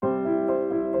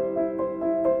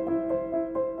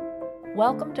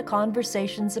Welcome to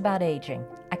Conversations About Aging,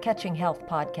 a Catching Health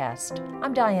podcast.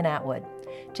 I'm Diane Atwood.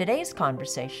 Today's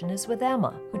conversation is with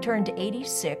Emma, who turned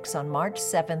 86 on March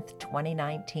 7th,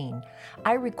 2019.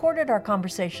 I recorded our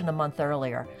conversation a month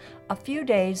earlier, a few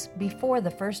days before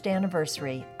the first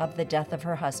anniversary of the death of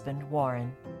her husband,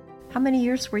 Warren. How many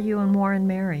years were you and Warren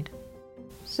married?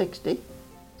 60.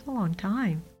 It's a long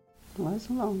time. It was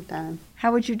a long time.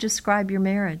 How would you describe your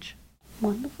marriage?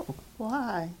 Wonderful.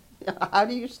 Why? How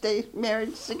do you stay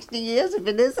married 60 years if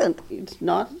it isn't? It's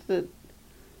not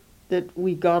that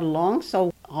we got along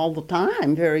so all the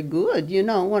time very good, you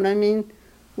know what I mean?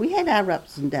 We had our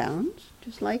ups and downs,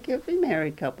 just like every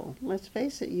married couple. Let's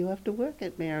face it, you have to work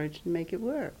at marriage and make it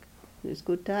work. There's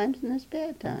good times and there's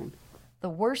bad times. The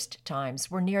worst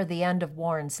times were near the end of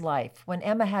Warren's life, when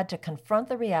Emma had to confront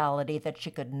the reality that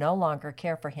she could no longer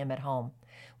care for him at home.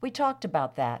 We talked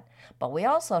about that, but we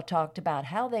also talked about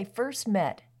how they first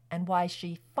met and why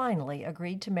she finally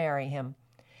agreed to marry him.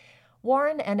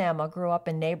 Warren and Emma grew up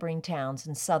in neighboring towns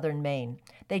in southern Maine.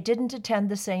 They didn't attend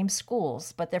the same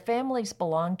schools, but their families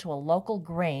belonged to a local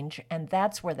grange, and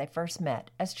that's where they first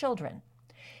met as children.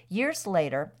 Years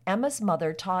later, Emma's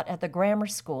mother taught at the grammar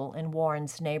school in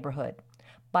Warren's neighborhood.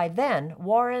 By then,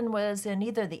 Warren was in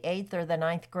either the 8th or the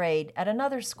 9th grade at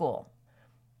another school.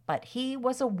 But he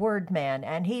was a word man,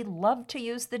 and he loved to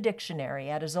use the dictionary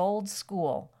at his old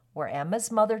school, where Emma's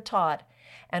mother taught,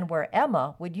 and where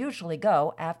Emma would usually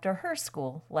go after her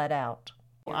school let out.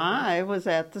 I was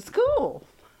at the school.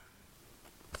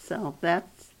 So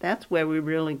that's where we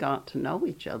really got to know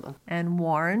each other. And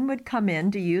Warren would come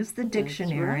in to use the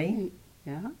dictionary. Right.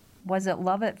 Yeah. Was it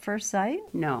love at first sight?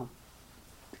 No,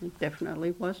 it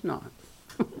definitely was not.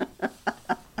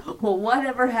 Well,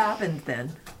 whatever happened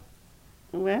then?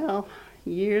 Well,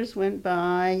 years went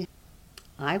by.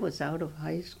 I was out of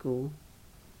high school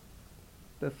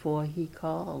before he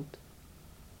called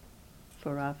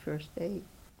for our first date.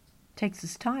 Takes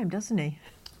his time, doesn't he?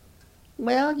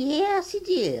 Well, yes, he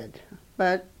did,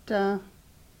 but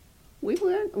we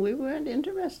weren't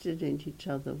interested in each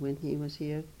other when he was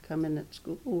here coming at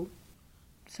school.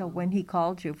 So when he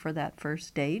called you for that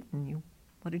first date, and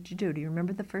what did you do? Do you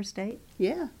remember the first date?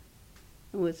 Yeah,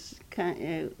 it was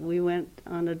we went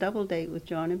on a double date with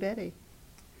John and Betty,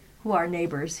 who are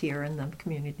neighbors here in the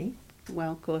community.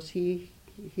 Well, of course, he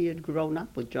had grown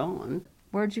up with John.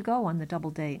 Where'd you go on the double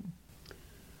date?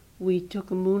 We took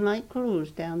a moonlight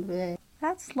cruise down the bay.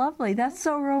 That's lovely. That's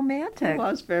so romantic. It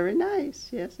was very nice.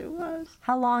 Yes, it was.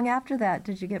 How long after that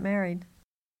did you get married?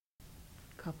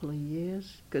 A couple of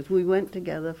years, because we went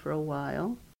together for a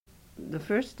while. The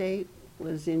first date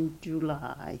was in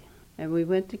July, and we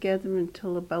went together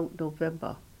until about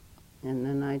November. And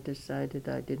then I decided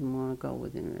I didn't want to go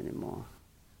with him anymore.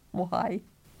 Why?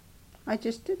 I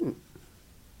just didn't.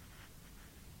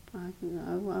 I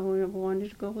wanted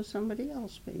to go with somebody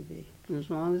else, maybe. And as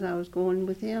long as I was going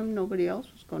with him, nobody else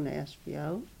was going to ask me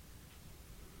out.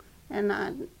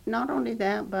 And not only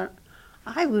that, but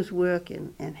I was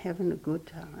working and having a good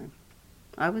time.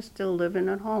 I was still living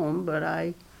at home, but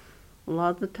a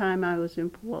lot of the time I was in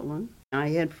Portland. I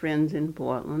had friends in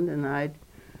Portland, and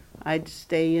I'd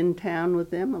stay in town with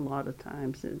them a lot of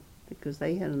times because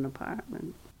they had an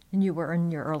apartment. And you were in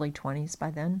your early 20s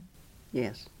by then?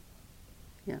 Yes.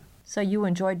 Yeah. So you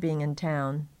enjoyed being in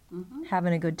town,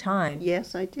 having a good time?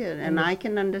 Yes, I did. And I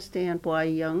can understand why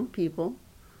young people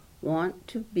want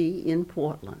to be in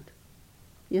Portland.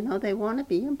 You know, they want to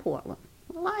be in Portland.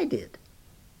 Well, I did.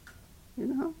 You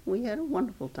know, we had a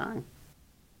wonderful time.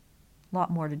 A lot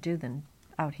more to do than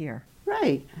out here.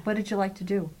 Right. What did you like to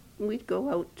do? We'd go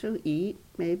out to eat,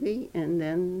 maybe, and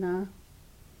then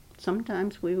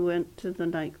sometimes we went to the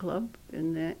nightclub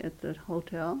at the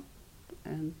hotel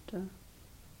and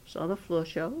saw the floor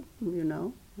show, you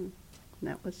know, and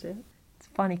that was it. It's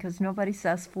funny because nobody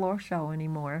says floor show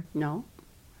anymore. No.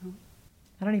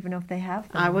 I don't even know if they have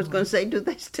them. I was going to say, do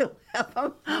they still have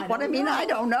them? I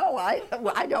don't know.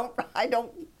 I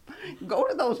don't go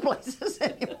to those places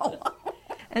anymore.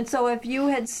 And so if you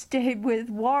had stayed with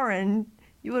Warren,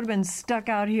 you would have been stuck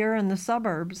out here in the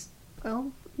suburbs.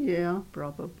 Well, yeah,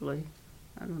 probably.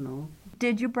 I don't know.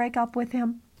 Did you break up with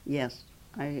him? Yes,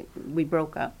 we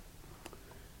broke up.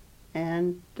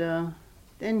 And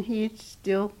then he'd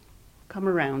still come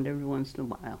around every once in a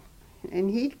while. And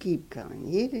he'd keep coming.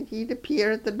 He'd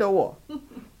appear at the door,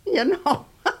 you know.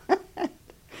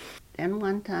 Then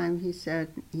one time he said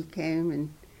he came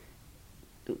and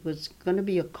it was going to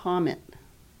be a comet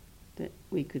that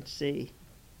we could see.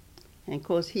 And of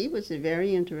course he was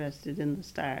very interested in the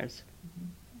stars.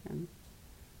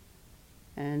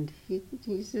 And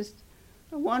he says,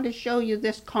 I want to show you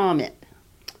this comet.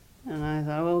 And I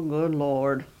thought, oh, good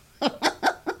Lord.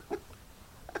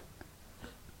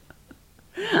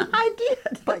 I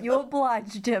did. But you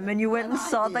obliged him and you went and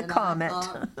saw the comet.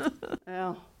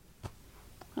 Well,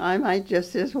 I might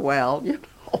just as well, you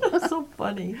know. So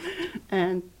funny.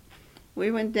 And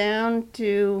we went down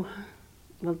to,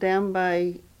 well, down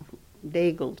by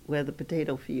Daigle, where the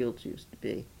potato fields used to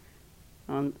be,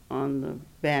 on the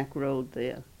back road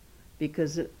there,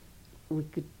 because we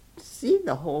could see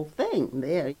the whole thing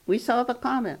there. We saw the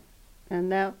comet,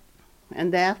 and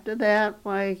after that,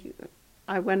 why,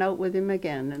 I went out with him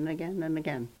again and again and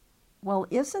again. Well,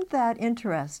 isn't that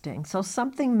interesting? So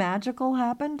something magical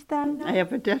happened then?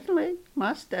 Evidently,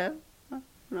 must have.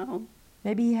 No,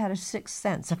 Maybe he had a sixth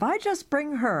sense. If I just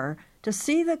bring her to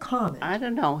see the comet. I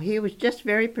don't know. He was just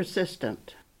very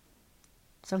persistent.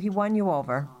 So he won you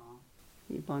over.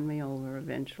 He won me over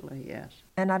eventually, yes.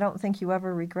 And I don't think you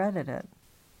ever regretted it.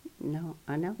 No,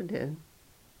 I never did.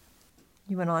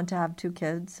 You went on to have 2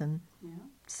 kids, and Yeah.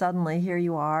 suddenly here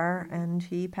you are, and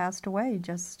he passed away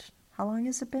just, how long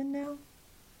has it been now?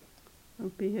 It'll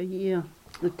be a year,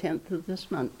 the 10th of this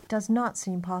month. It does not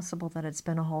seem possible that it's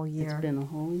been a whole year. It's been a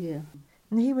whole year.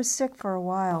 And he was sick for a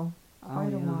while, Oh,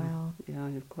 quite a yeah. while.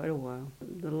 Yeah, quite a while.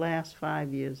 The last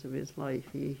 5 years of his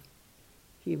life,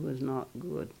 he was not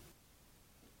good.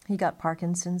 He got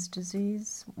Parkinson's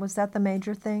disease. Was that the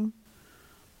major thing?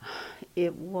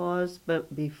 It was,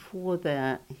 but before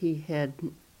that, he had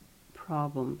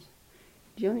problems.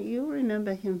 Do you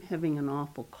remember him having an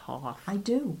awful cough? I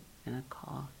do. And a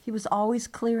cough. He was always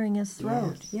clearing his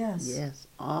throat. Yes. Yes.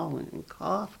 Oh, and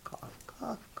cough, cough,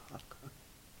 cough, cough, cough.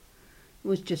 It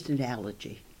was just an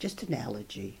allergy. Just an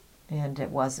allergy. And it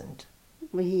wasn't.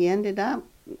 Well, he ended up,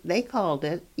 they called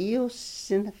it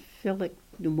eosinophilic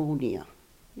pneumonia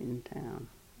in town.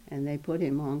 And they put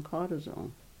him on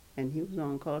cortisone. And he was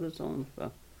on cortisone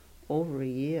for over a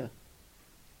year.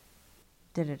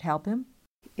 Did it help him?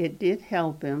 It did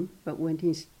help him, but when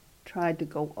he tried to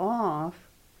go off,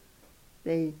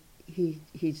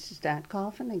 he'd start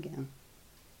coughing again.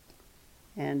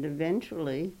 And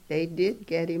eventually, they did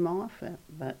get him off it,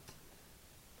 but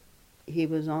he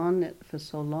was on it for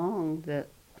so long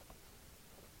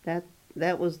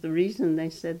that was the reason they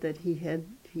said that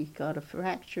he got a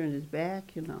fracture in his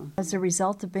back, you know. As a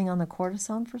result of being on the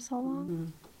cortisone for so long? Mm-hmm.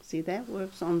 See, that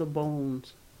works on the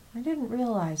bones. I didn't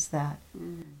realize that.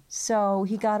 Mm. So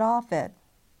he got off it,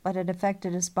 but it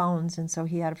affected his bones, and so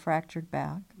he had a fractured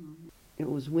back.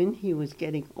 It was when he was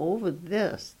getting over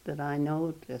this that I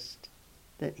noticed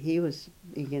that he was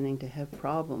beginning to have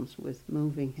problems with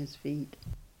moving his feet.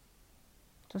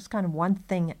 Just kind of one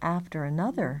thing after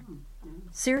another.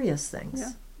 Serious things.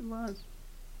 Yeah, it was.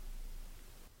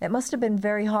 It must have been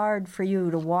very hard for you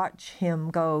to watch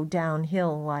him go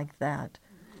downhill like that.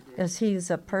 As he's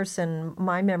a person,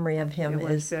 my memory of him It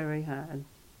was is very hard.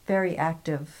 very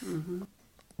active Mm-hmm.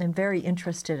 and very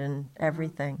interested in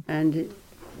everything. And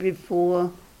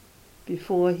before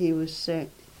he was sick,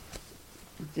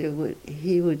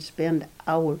 he would spend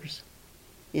hours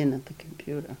in at the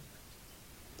computer,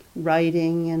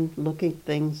 writing and looking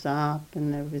things up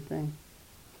and everything.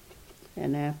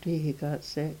 And after he got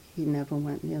sick, he never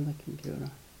went near the computer.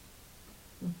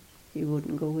 He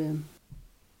wouldn't go in.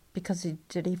 Because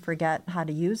did he forget how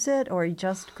to use it, or he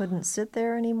just couldn't sit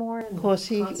there anymore? Of course,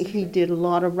 he did a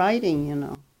lot of writing, you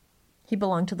know. He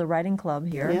belonged to the writing club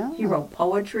here. Yeah. He wrote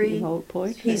poetry. He wrote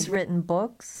poetry. He's written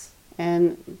books.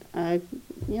 And I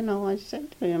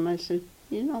said to him, I said,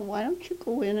 why don't you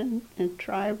go in and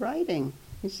try writing?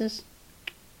 He says,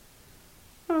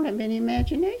 I don't have any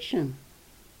imagination.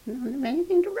 I don't have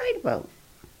anything to write about.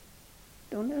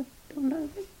 Don't have,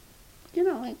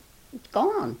 it's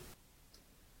gone.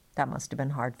 That must have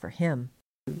been hard for him.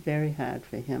 Very hard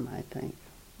for him, I think.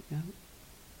 Yeah.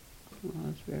 It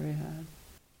was very hard.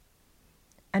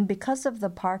 And because of the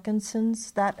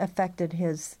Parkinson's, that affected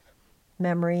his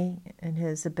memory and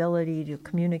his ability to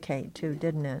communicate too,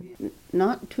 didn't it?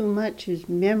 Not too much his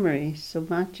memory, so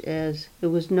much as there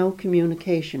was no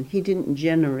communication. He didn't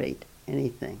generate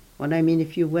anything. What I mean,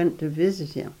 if you went to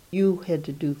visit him, you had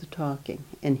to do the talking,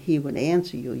 and he would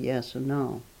answer you yes or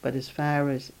no. But as far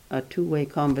as a two-way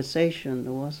conversation,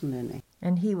 there wasn't any.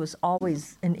 And he was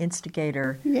always an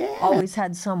instigator. Yeah. Always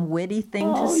had some witty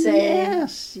thing to Oh, say.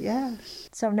 yes, yes.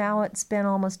 So now it's been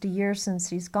almost a year since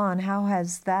he's gone. How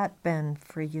has that been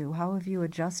for you? How have you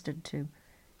adjusted to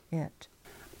it?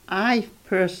 I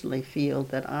personally feel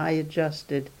that I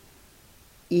adjusted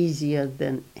easier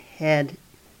than had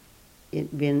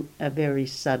it been a very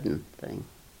sudden thing.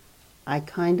 I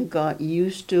kind of got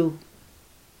used to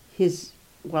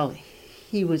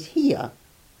he was here,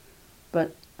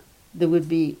 but there would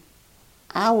be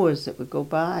hours that would go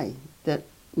by that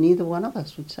neither one of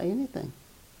us would say anything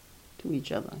to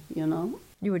each other, you know?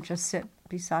 You would just sit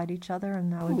beside each other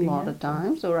and that would A be lot it? of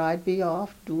times, or I'd be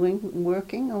off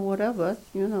working or whatever,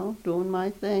 you know, doing my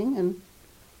thing,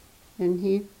 and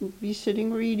he'd be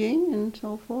sitting reading and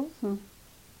so forth.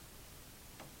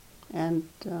 And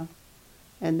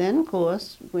then, of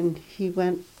course, when he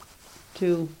went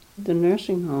to the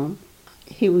nursing home,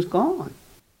 he was gone.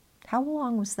 How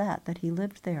long was that he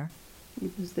lived there?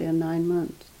 He was there 9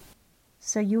 months.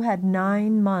 So you had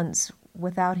 9 months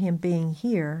without him being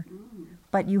here,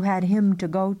 but you had him to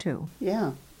go to.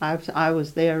 Yeah, I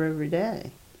was there every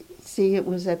day. See, it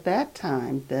was at that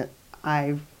time that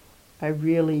I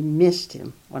really missed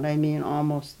him. What I mean,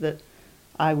 almost that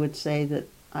I would say that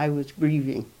I was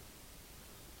grieving.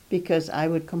 Because I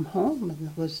would come home and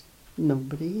there was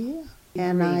nobody here.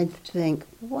 And I'd think,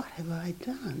 what have I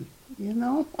done? You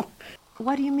know?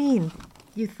 What do you mean?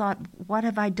 You thought, what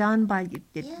have I done by...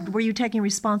 Yeah. Were you taking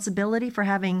responsibility for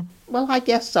having... Well, I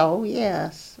guess so,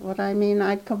 yes. What I mean,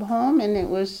 I'd come home and it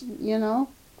was, you know,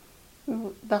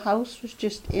 the house was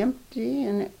just empty,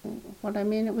 and what I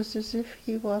mean, it was as if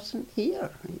he wasn't here.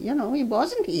 You know, he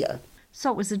wasn't here.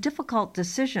 So it was a difficult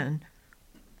decision,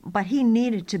 but he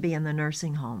needed to be in the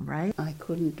nursing home, right? I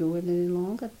couldn't do it any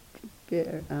longer,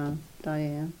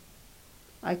 Diane.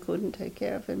 I couldn't take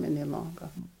care of him any longer.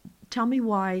 Tell me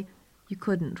why you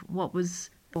couldn't. What was...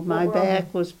 Well, my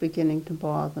back was beginning to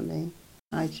bother me.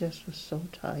 I just was so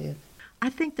tired. I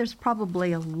think there's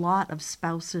probably a lot of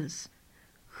spouses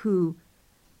who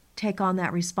take on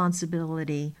that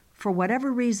responsibility for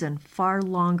whatever reason far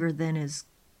longer than is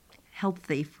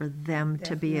healthy for them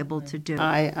to be able to do.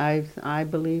 I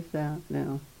believe that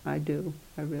now. I do.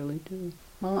 I really do.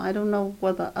 Well, I don't know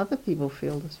whether other people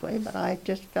feel this way, but I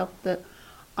just felt that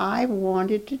I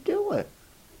wanted to do it.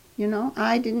 You know,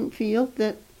 I didn't feel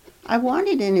that I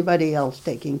wanted anybody else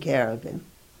taking care of him.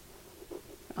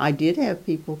 I did have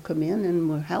people come in and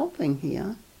were helping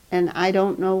here, and I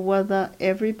don't know whether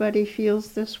everybody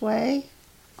feels this way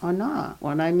or not.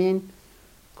 What I mean,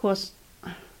 of course,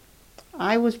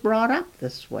 I was brought up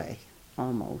this way,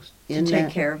 almost. To take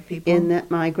care of people? In that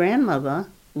my grandmother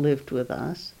lived with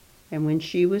us, and when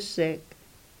she was sick,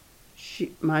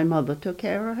 my mother took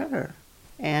care of her.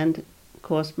 And, of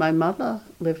course, my mother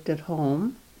lived at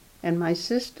home, and my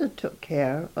sister took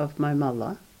care of my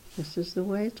mother. This is the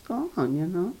way it's gone, you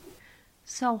know.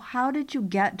 So how did you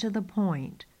get to the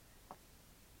point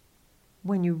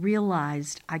when you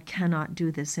realized, I cannot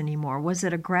do this anymore? Was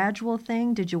it a gradual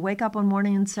thing? Did you wake up one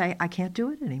morning and say, I can't do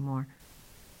it anymore?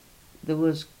 There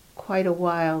was quite a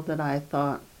while that I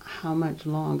thought, how much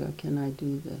longer can I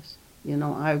do this? You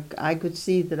know, I could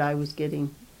see that I was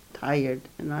getting tired,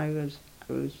 and I was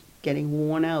getting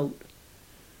worn out.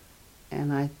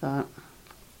 And I thought,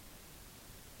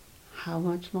 how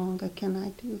much longer can I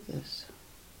do this?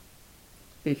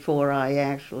 Before I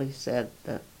actually said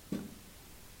that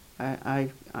I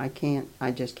can't,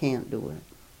 I just can't do it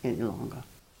any longer.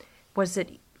 Was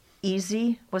it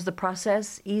easy? Was the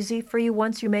process easy for you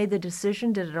once you made the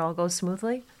decision? Did it all go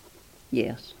smoothly?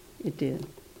 Yes, it did.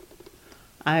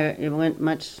 It went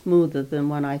much smoother than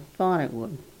what I thought it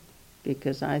would,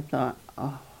 because I thought,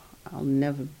 oh,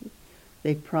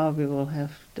 they probably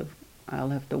I'll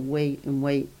have to wait and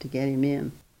wait to get him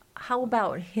in. How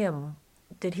about him?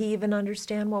 Did he even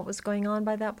understand what was going on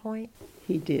by that point?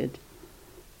 He did.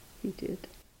 He did.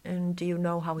 And do you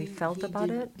know how he felt about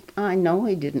it? I know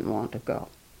he didn't want to go.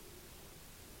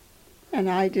 And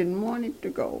I didn't want him to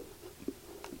go,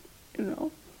 you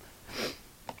know.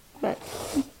 But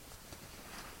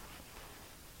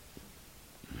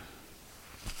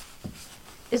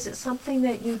is it something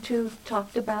that you two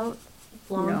talked about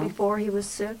long before he was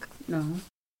sick? No.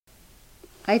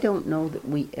 I don't know that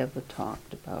we ever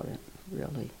talked about it,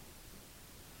 really.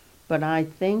 But I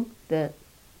think that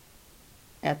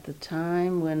at the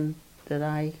time that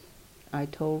I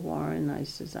told Warren, I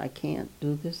says, I can't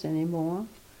do this anymore,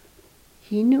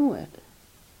 he knew it.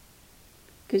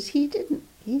 Because he didn't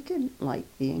like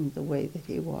being the way that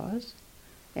he was.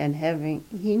 And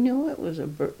he knew it was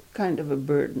kind of a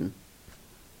burden.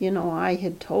 You know, I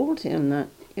had told him that,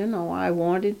 you know, I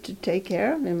wanted to take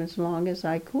care of him as long as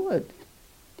I could.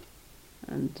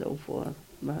 And so forth.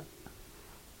 But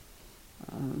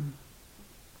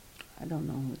I don't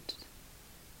know.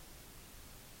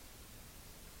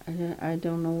 I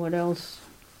don't know what else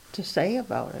to say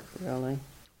about it, really.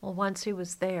 Well, once he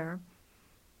was there,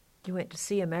 you went to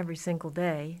see him every single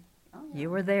day. Oh, yeah. You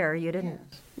were there. You didn't...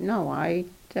 Yes. No, I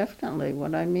definitely.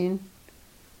 What I mean,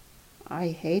 I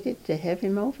hated to have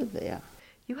him over there.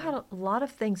 You had a lot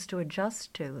of things to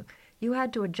adjust to. You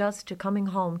had to adjust to coming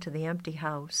home to the empty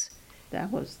house. That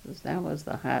was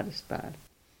the hardest part.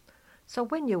 So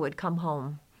when you would come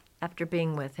home after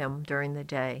being with him during the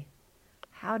day,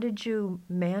 how did you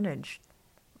manage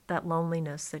that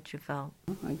loneliness that you felt?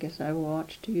 I guess I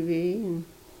watched TV, and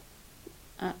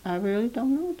I really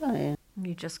don't know, Diane.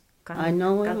 You just kind I of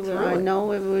know got it. through I it.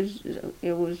 know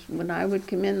it was when I would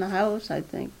come in the house. I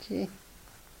think, gee,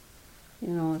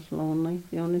 it's lonely.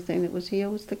 The only thing that was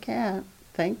here was the cat.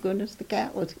 Thank goodness the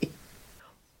cat was here.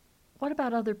 What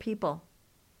about other people?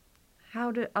 How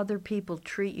did other people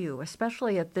treat you,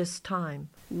 especially at this time?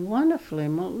 Wonderfully,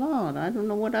 my Lord. I don't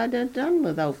know what I'd have done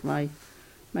without my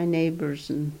neighbors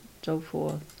and so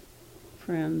forth,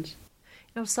 friends.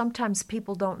 Sometimes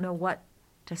people don't know what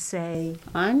to say.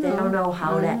 I know. They don't know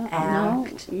how to No,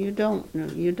 act. No, you don't know.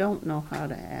 You don't know how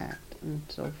to act and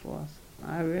so forth.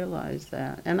 I realize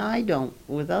that, and I don't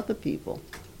with other people.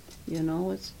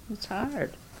 It's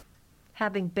hard.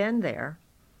 Having been there,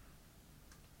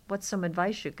 what's some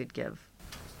advice you could give?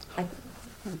 I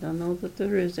don't know that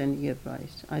there is any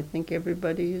advice. I think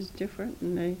everybody is different,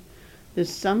 and there's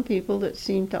some people that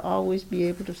seem to always be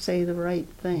able to say the right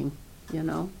thing.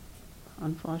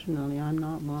 Unfortunately, I'm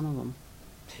not one of them.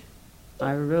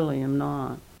 I really am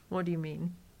not. What do you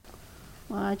mean?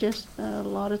 Well, a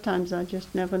lot of times I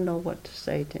just never know what to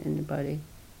say to anybody.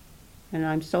 And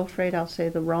I'm so afraid I'll say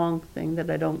the wrong thing that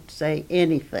I don't say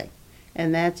anything.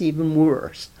 And that's even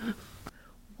worse.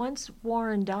 Once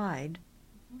Warren died,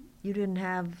 you didn't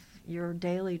have your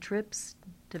daily trips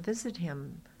to visit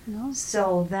him. No.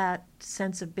 So that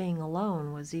sense of being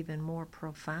alone was even more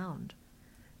profound.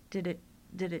 Did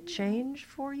it change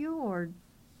for you or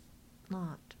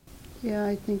not? Yeah,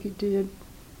 I think it did.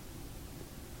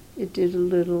 It did a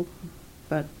little,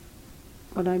 but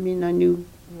I mean, I knew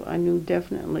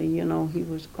definitely, he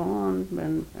was gone,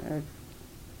 and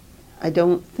I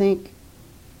don't think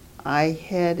I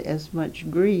had as much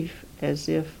grief as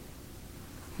if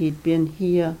he'd been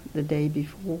here the day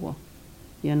before.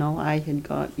 I had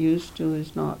got used to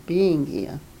his not being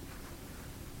here.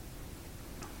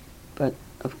 But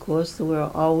of course, there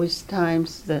were always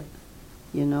times that,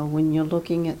 when you're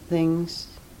looking at things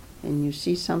and you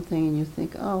see something and you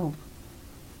think, oh,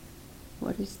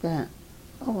 what is that?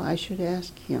 Oh, I should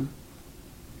ask him.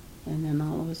 And then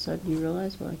all of a sudden you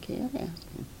realize, well, I can't ask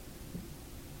him.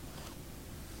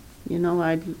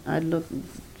 I'd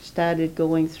started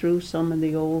going through some of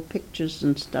the old pictures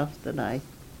and stuff that I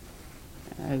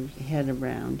had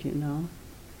around, And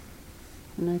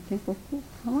I think, well,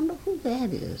 I wonder who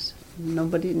that is.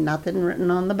 Nothing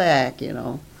written on the back, It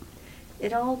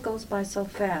all goes by so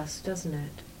fast, doesn't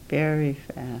it? Very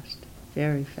fast,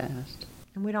 very fast.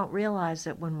 And we don't realize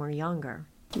it when we're younger.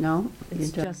 No, you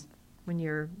It's don't. just when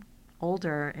you're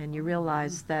older and you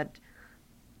realize that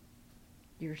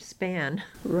your span.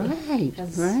 Right,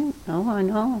 That's- right. Oh, I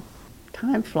know.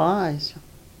 Time flies.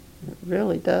 It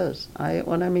really does. I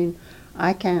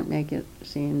can't make it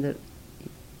seem that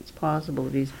it's possible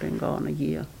that he's been gone a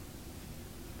year.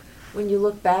 When you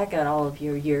look back at all of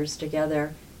your years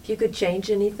together, if you could change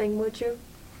anything, would you?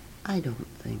 I don't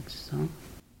think so.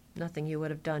 Nothing you would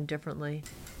have done differently.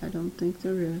 I don't think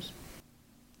there is.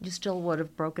 You still would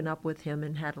have broken up with him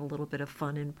and had a little bit of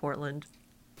fun in Portland.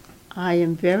 I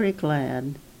am very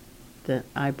glad that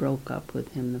I broke up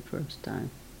with him the first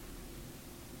time,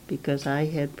 because I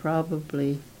had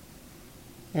probably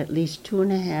at least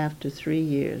 2.5 to 3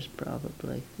 years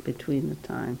probably between the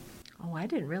time. Oh, I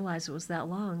didn't realize it was that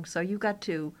long. So you got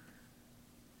to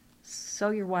sow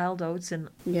your wild oats and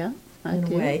Yeah, I In a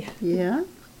did. way. Yeah,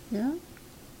 yeah.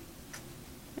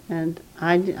 And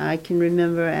I can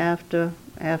remember after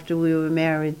we were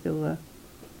married,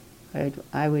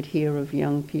 I would hear of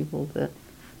young people that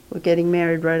were getting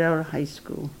married right out of high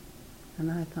school. And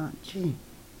I thought, gee,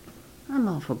 I'm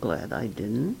awful glad I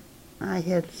didn't. I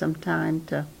had some time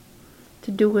to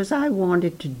do as I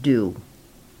wanted to do,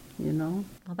 Well,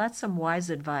 that's some wise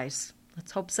advice.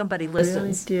 Let's hope somebody Really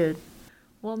listens. did.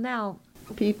 Well, now,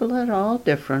 People are all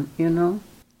different,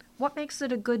 what makes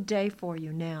it a good day for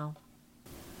you now?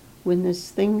 When there's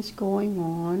things going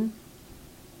on,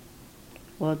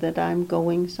 or that I'm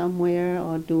going somewhere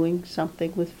or doing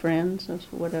something with friends or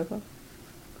whatever,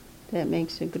 that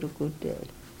makes it a good day.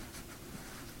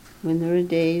 When there are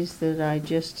days that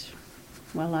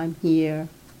I'm here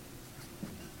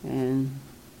and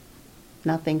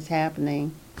nothing's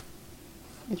happening,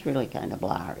 it's really kind of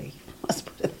blurry. Let's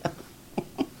put it that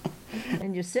way.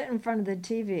 And you sit in front of the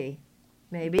TV,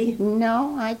 maybe.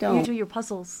 No, I You don't. do your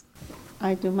puzzles.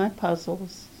 I do my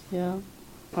puzzles, yeah.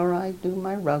 Or I do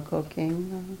my rug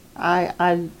hooking. I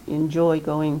enjoy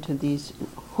going to these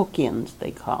hook-ins,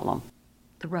 they call them.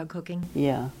 The rug hooking?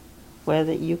 Yeah, where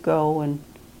that you go and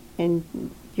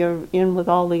you're in with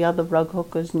all the other rug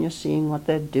hookers and you're seeing what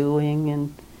they're doing,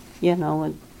 and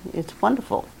it's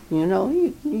wonderful.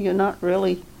 You're not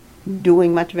really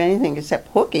doing much of anything except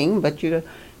hooking, but you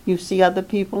see other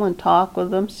people and talk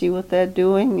with them, see what they're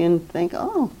doing, and think,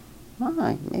 oh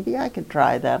my, maybe I could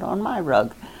try that on my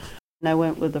rug. And I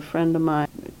went with a friend of mine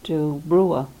to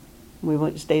Brewer.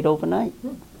 We stayed overnight.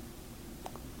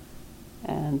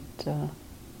 And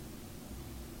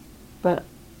but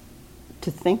to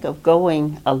think of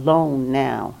going alone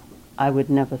now, I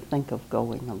would never think of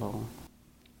going alone.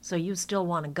 So you still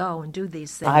want to go and do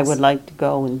these things? I would like to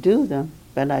go and do them,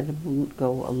 but I wouldn't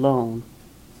go alone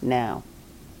now.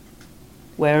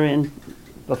 Wherein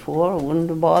before it wouldn't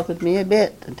have bothered me a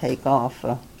bit to take off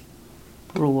a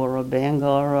Brewer or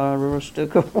Bangor or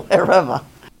Rustic or wherever.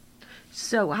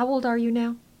 So how old are you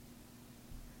now?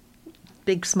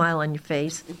 Big smile on your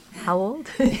face. How old?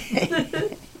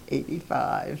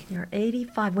 85. You're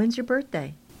 85. When's your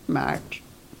birthday? March.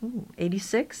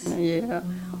 86? Yeah.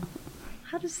 Wow.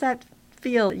 How does that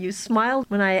feel? You smiled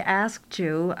when I asked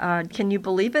you. Can you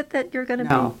believe it that you're going to be?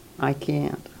 No, I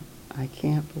can't. I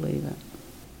can't believe it.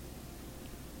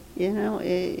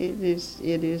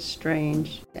 It is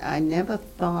strange. I never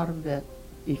thought of it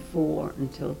before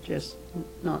until just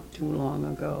not too long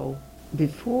ago.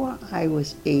 Before I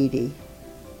was 80,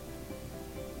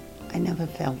 I never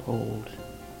felt old.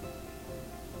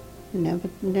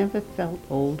 Never felt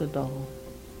old at all.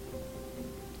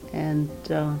 And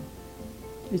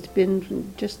it's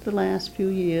been just the last few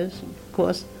years. Of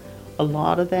course, a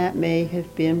lot of that may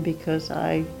have been because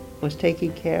I was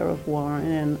taking care of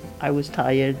Warren and I was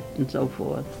tired and so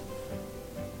forth,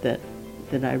 that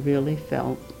I really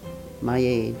felt my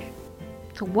age.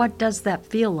 So what does that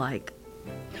feel like?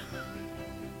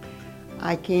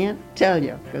 I can't tell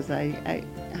you, because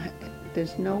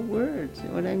there's no words.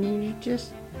 What I mean, you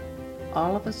just,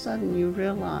 all of a sudden you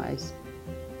realize,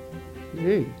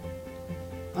 gee,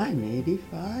 I'm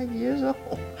 85 years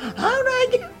old. How did I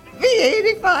get to be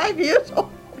 85 years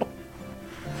old?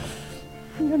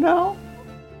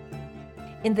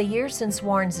 In the years since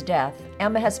Warren's death,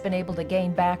 Emma has been able to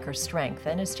gain back her strength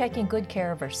and is taking good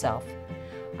care of herself.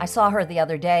 I saw her the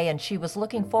other day and she was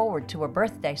looking forward to a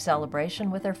birthday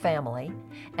celebration with her family,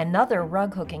 another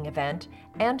rug hooking event,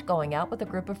 and going out with a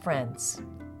group of friends.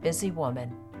 Busy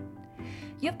woman.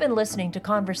 You've been listening to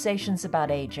Conversations About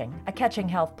Aging, a Catching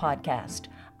Health podcast.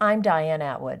 I'm Diane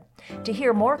Atwood. To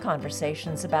hear more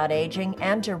conversations about aging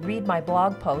and to read my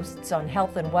blog posts on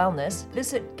health and wellness,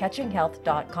 visit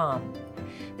catchinghealth.com.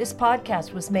 This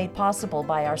podcast was made possible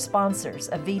by our sponsors,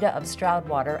 Avita of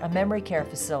Stroudwater, a memory care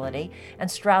facility, and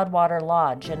Stroudwater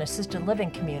Lodge, an assisted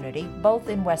living community, both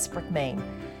in Westbrook, Maine.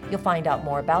 You'll find out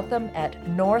more about them at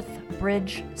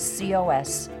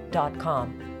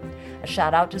northbridgecos.com. A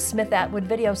shout out to Smith Atwood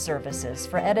Video Services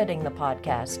for editing the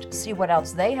podcast. See what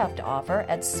else they have to offer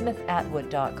at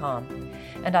smithatwood.com.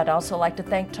 And I'd also like to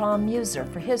thank Tom Muser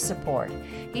for his support.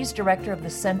 He's director of the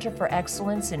Center for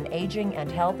Excellence in Aging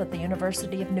and Health at the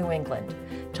University of New England.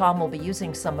 Tom will be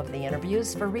using some of the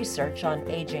interviews for research on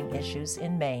aging issues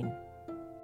in Maine.